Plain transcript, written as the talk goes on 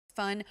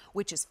fun,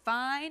 which is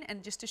fine.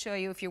 And just to show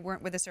you, if you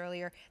weren't with us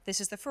earlier,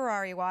 this is the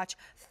Ferrari watch.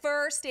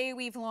 First day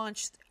we've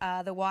launched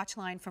the watch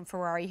line from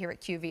Ferrari here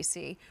at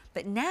QVC.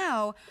 But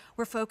now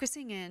we're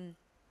focusing in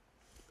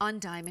on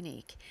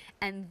Diamonique.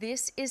 And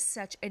this is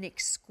such an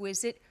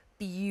exquisite,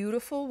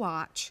 beautiful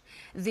watch.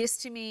 This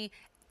to me,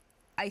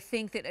 I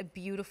think that a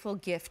beautiful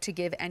gift to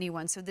give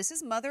anyone. So this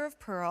is mother of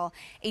pearl,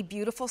 a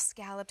beautiful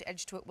scalloped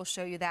edge to it. We'll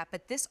show you that.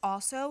 But this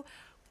also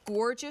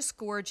gorgeous,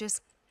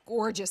 gorgeous,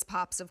 gorgeous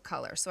pops of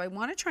color. So I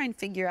want to try and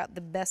figure out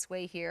the best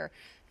way here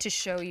to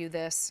show you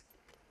this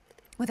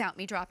without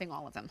me dropping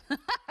all of them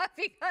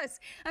because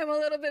I'm a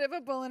little bit of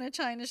a bull in a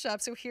china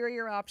shop. So here are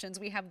your options.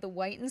 We have the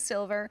white and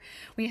silver.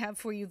 We have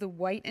for you the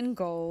white and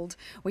gold.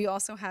 We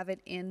also have it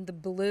in the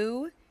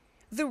blue,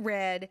 the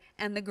red,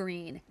 and the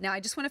green. Now I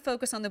just want to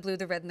focus on the blue,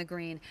 the red, and the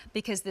green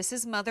because this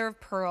is mother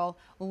of pearl.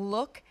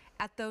 Look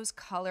at those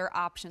color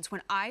options.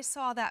 When I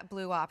saw that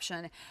blue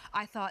option,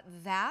 I thought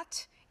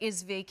that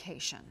is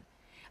vacation.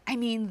 I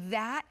mean,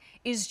 that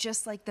is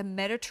just like the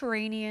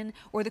Mediterranean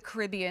or the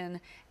Caribbean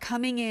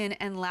coming in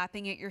and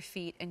lapping at your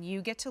feet, and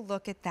you get to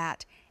look at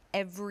that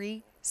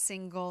every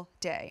single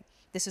day.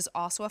 This is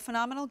also a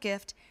phenomenal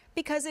gift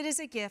because it is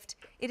a gift.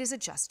 It is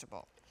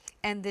adjustable.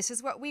 And this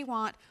is what we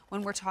want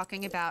when we're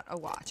talking about a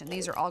watch. And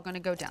these are all going to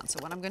go down. So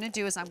what I'm going to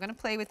do is I'm going to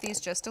play with these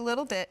just a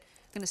little bit.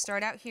 I'm going to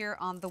start out here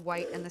on the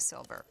white and the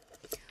silver.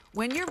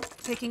 When you're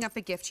picking up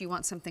a gift, you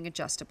want something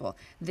adjustable.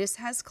 This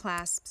has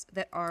clasps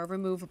that are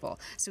removable.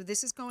 So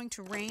this is going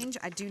to range.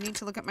 I do need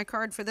to look at my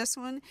card for this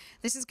one.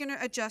 This is going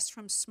to adjust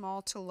from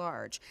small to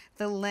large.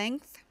 The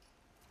length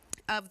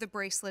of the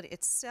bracelet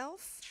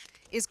itself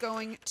is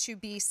going to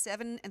be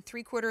 7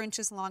 3/4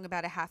 inches long,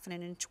 about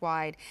 1/2 inch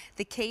wide.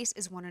 The case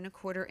is 1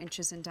 1/4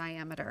 inches in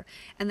diameter.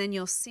 And then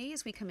you'll see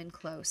as we come in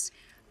close,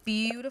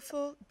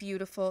 beautiful,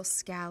 beautiful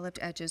scalloped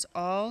edges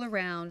all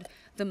around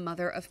the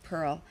mother of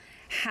pearl.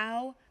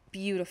 How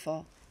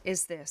beautiful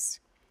is this?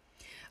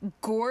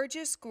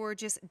 Gorgeous,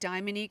 gorgeous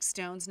Diamonique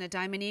stones. Now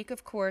Diamonique,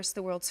 of course,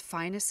 the world's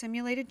finest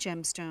simulated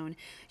gemstone.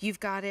 You've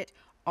got it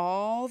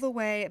all the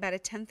way, about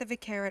 1/10 of a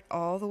carat,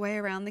 all the way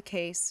around the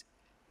case.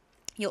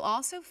 You'll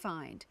also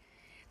find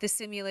the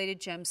simulated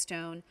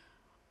gemstone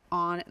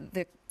on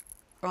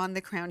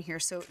the crown here.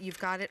 So you've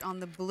got it on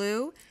the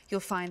blue, you'll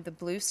find the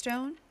blue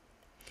stone.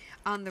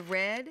 On the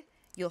red,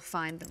 you'll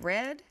find the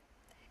red.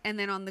 And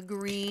then on the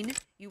green,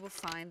 you will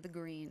find the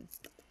green.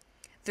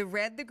 The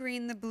red, the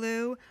green, the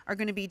blue are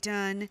going to be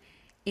done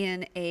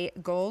in a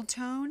gold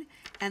tone,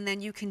 and then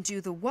you can do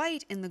the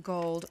white in the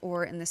gold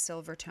or in the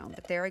silver tone.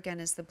 But there again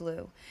is the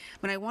blue.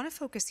 But I want to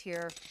focus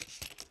here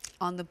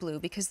on the blue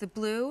because the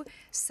blue,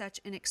 such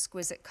an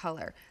exquisite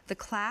color. The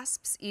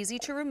clasps, easy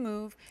to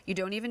remove. You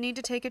don't even need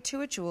to take it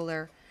to a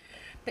jeweler.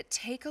 But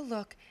take a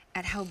look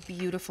at how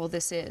beautiful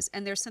this is.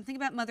 And there's something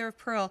about mother of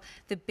pearl.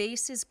 The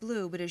base is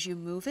blue, but as you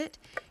move it,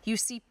 you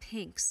see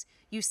pinks,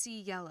 you see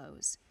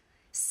yellows.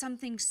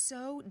 Something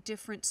so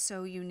different,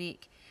 so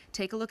unique.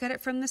 Take a look at it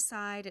from the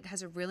side. It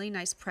has a really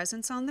nice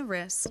presence on the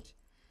wrist.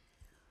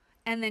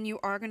 And then you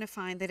are going to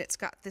find that it's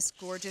got this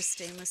gorgeous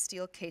stainless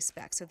steel case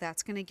back, so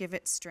that's going to give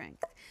it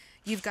strength.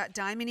 You've got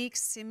Diamonique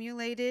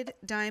simulated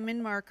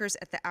diamond markers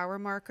at the hour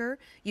marker.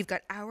 You've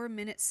got hour,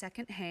 minute,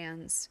 second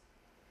hands.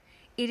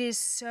 It is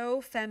so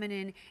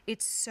feminine.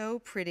 It's so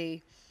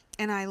pretty.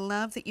 And I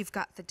love that you've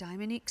got the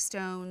Diamonique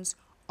stones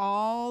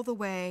all the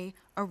way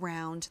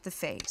around the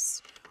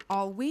face.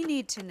 All we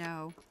need to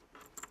know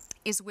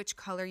is which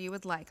color you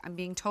would like. I'm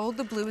being told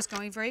the blue is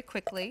going very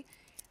quickly.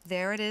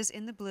 There it is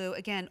in the blue.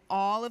 Again,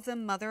 all of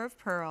them mother of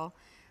pearl.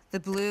 The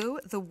blue,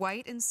 the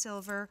white and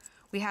silver.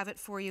 We have it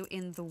for you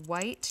in the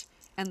white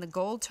and the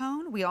gold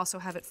tone. We also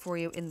have it for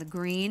you in the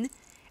green.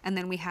 And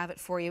then we have it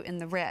for you in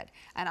the red.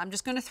 And I'm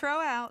just going to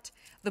throw out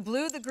the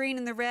blue, the green,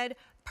 and the red.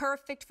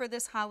 Perfect for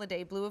this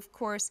holiday. Blue, of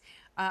course,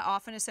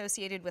 often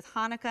associated with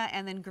Hanukkah,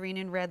 and then green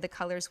and red, the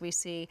colors we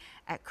see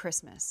at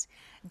Christmas.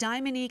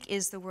 Diamonique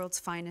is the world's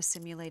finest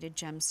simulated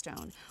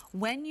gemstone.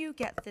 When you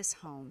get this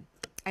home,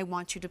 I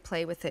want you to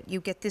play with it.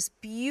 You get this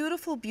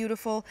beautiful,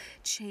 beautiful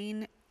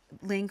chain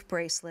link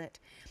bracelet.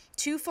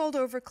 2 fold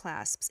over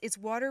clasps. It's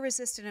water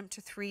resistant up to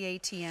 3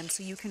 ATM,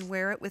 so you can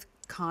wear it with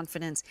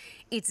confidence.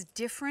 It's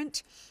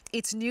different.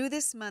 It's new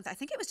this month. I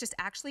think it was just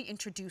actually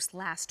introduced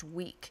last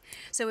week.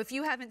 So if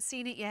you haven't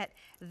seen it yet,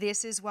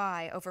 this is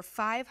why. Over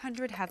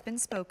 500 have been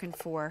spoken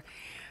for.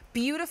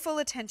 Beautiful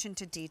attention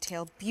to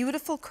detail,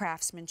 beautiful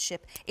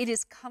craftsmanship. It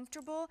is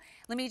comfortable.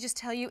 Let me just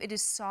tell you, it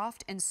is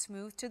soft and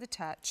smooth to the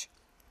touch.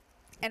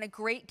 And a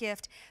great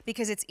gift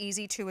because it's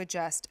easy to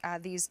adjust.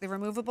 The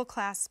removable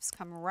clasps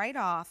come right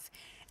off,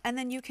 and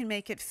then you can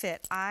make it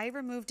fit. I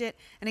removed it,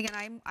 and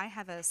again, I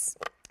have a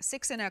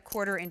 6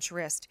 1/4 inch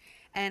wrist,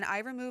 and I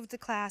removed the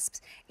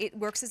clasps. It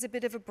works as a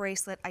bit of a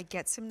bracelet. I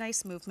get some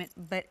nice movement,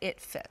 but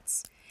it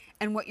fits.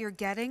 And what you're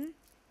getting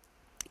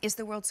is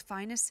the world's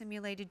finest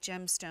simulated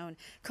gemstone,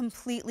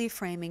 completely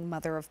framing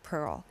mother of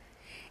pearl.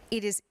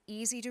 It is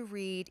easy to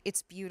read.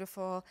 It's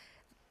beautiful.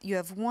 You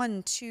have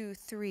 1, 2,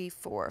 3,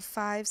 4,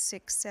 5,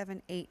 6,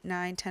 7, 8,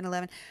 9, 10,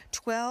 11,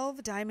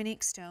 12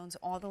 Diamonique stones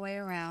all the way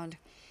around.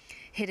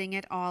 hitting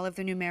at all of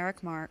the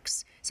numeric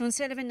marks. So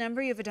instead of a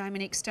number, you have a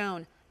Diamonique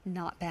stone.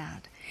 Not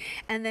bad.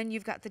 And then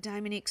you've got the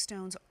Diamonique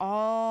stones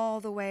all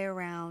the way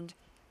around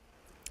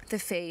the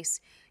face.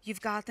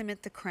 You've got them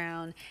at the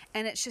crown,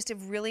 and it's just a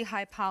really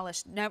high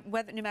polish. No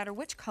matter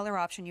which color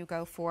option you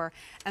go for,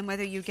 and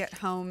whether you get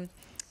home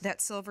that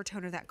silver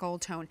tone or that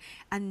gold tone,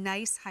 a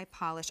nice high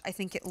polish. I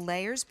think it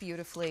layers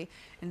beautifully,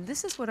 and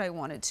this is what I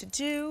wanted to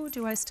do.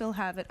 Do I still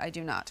have it? I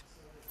do not.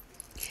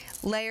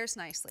 Layers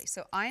nicely.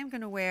 So I am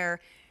going to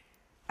wear,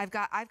 I've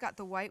got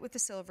the white with the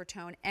silver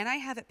tone, and I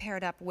have it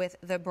paired up with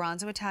the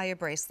Bronzo Italia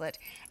bracelet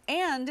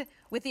and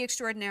with the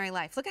Extraordinary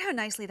Life. Look at how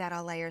nicely that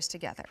all layers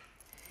together.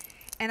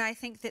 And I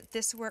think that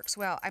this works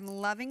well. I'm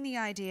loving the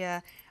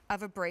idea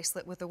of a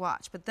bracelet with a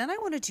watch, but then I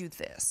want to do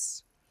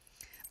this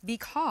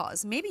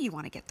because maybe you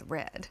want to get the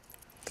red,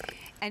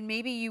 and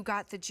maybe you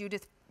got the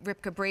Judith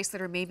Ripka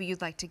bracelet, or maybe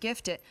you'd like to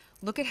gift it.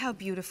 Look at how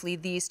beautifully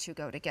these two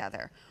go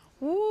together.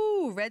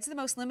 Ooh, red's the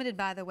most limited,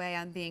 by the way,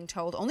 I'm being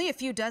told. Only a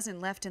few dozen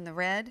left in the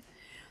red.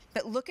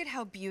 But look at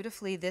how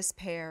beautifully this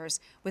pairs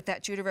with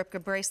that Judith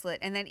Ripka bracelet.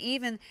 And then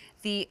even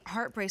the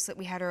heart bracelet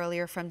we had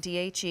earlier from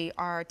DHE,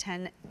 our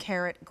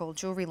 10-carat gold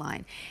jewelry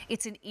line.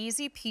 It's an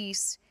easy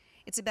piece.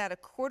 It's about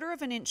 1/4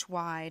 of an inch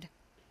wide.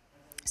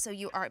 So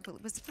you are, I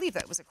believe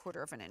that was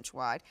 1/4 of an inch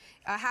wide,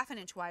 1/2 an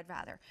inch wide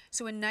rather.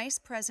 So a nice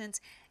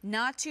presence,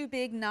 not too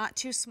big, not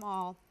too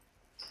small.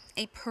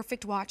 A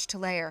perfect watch to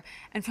layer.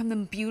 And from the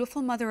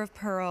beautiful mother of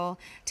pearl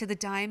to the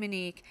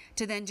Diamonique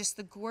to then just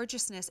the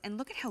gorgeousness. And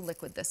look at how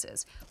liquid this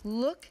is.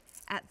 Look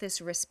at this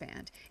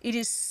wristband. It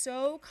is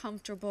so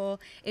comfortable.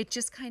 It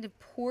just kind of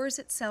pours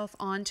itself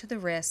onto the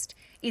wrist.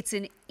 It's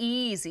an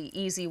easy,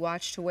 easy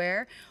watch to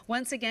wear.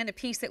 Once again, a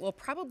piece that will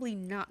probably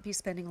not be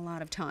spending a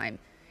lot of time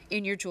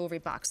in your jewelry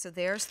box. So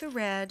there's the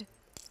red.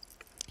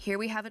 Here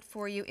we have it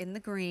for you in the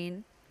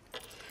green.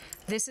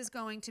 This is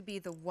going to be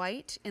the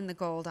white in the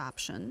gold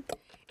option.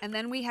 And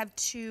then we have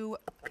 2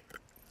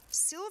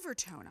 silver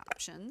tone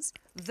options.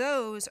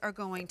 Those are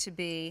going to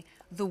be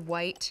the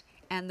white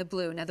and the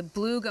blue. Now the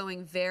blue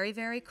going very,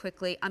 very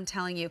quickly. I'm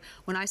telling you,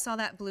 when I saw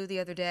that blue the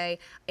other day,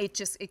 it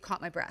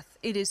caught my breath.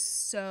 It is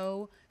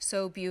so,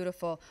 so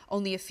beautiful.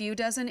 Only a few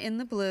dozen in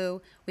the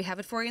blue. We have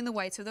it for you in the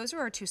white. So those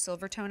are our 2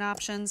 silver tone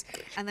options.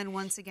 And then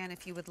once again,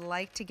 if you would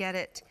like to get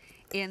it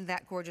in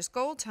that gorgeous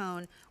gold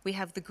tone, we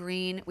have the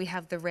green, we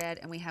have the red,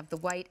 and we have the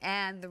white.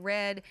 And the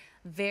red,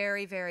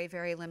 very, very,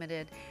 very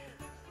limited.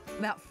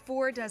 About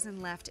 4 dozen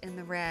left in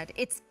the red.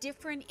 It's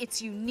different,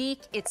 it's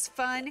unique, it's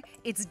fun.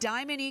 It's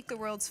Diamonique, the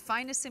world's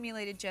finest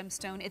simulated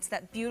gemstone. It's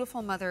that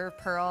beautiful mother of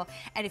pearl.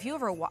 And if you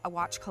ever a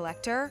watch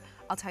collector,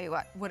 I'll tell you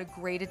what a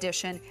great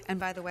addition. And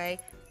by the way,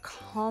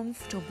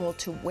 comfortable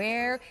to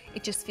wear.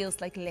 It just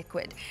feels like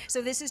liquid.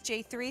 So this is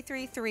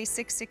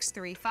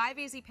J333663, 5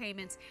 easy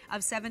payments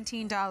of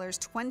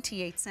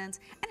 $17.28,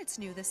 and it's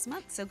new this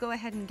month. So go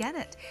ahead and get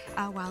it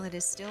while it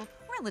is still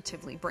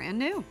relatively brand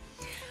new.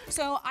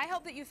 So I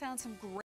hope that you found some great